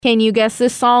Can you guess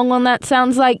this song on That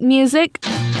Sounds Like Music?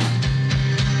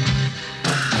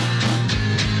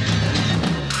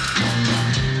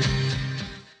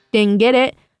 Didn't get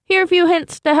it? Here are a few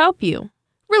hints to help you.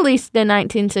 Released in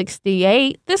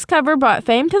 1968, this cover brought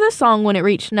fame to the song when it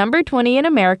reached number 20 in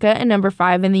America and number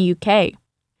 5 in the UK.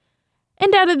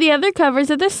 And out of the other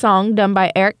covers of this song done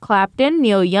by Eric Clapton,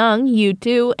 Neil Young,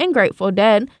 U2, and Grateful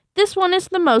Dead, this one is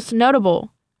the most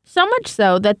notable. So much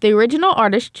so that the original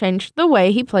artist changed the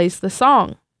way he plays the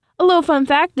song. A little fun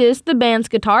fact is the band's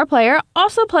guitar player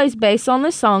also plays bass on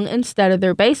this song instead of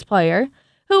their bass player,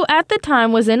 who at the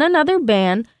time was in another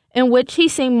band in which he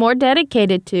seemed more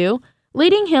dedicated to,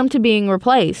 leading him to being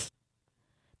replaced.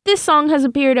 This song has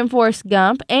appeared in Forrest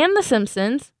Gump and The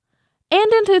Simpsons,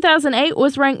 and in 2008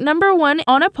 was ranked number 1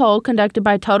 on a poll conducted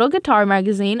by Total Guitar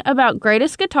Magazine about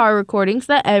greatest guitar recordings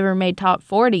that ever made Top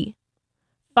 40.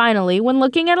 Finally, when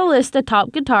looking at a list of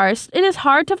top guitarists, it is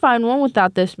hard to find one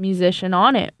without this musician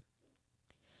on it.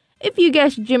 If you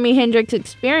guessed Jimi Hendrix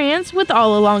Experience with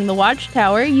All Along the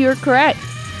Watchtower, you're correct.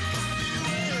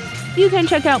 You can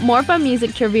check out more fun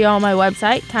music trivia on my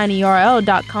website,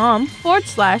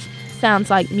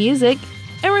 tinyurl.com/soundslikemusic,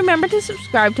 and remember to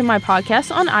subscribe to my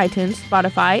podcast on iTunes,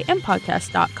 Spotify, and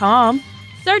podcast.com.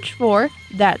 Search for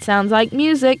That Sounds Like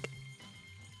Music.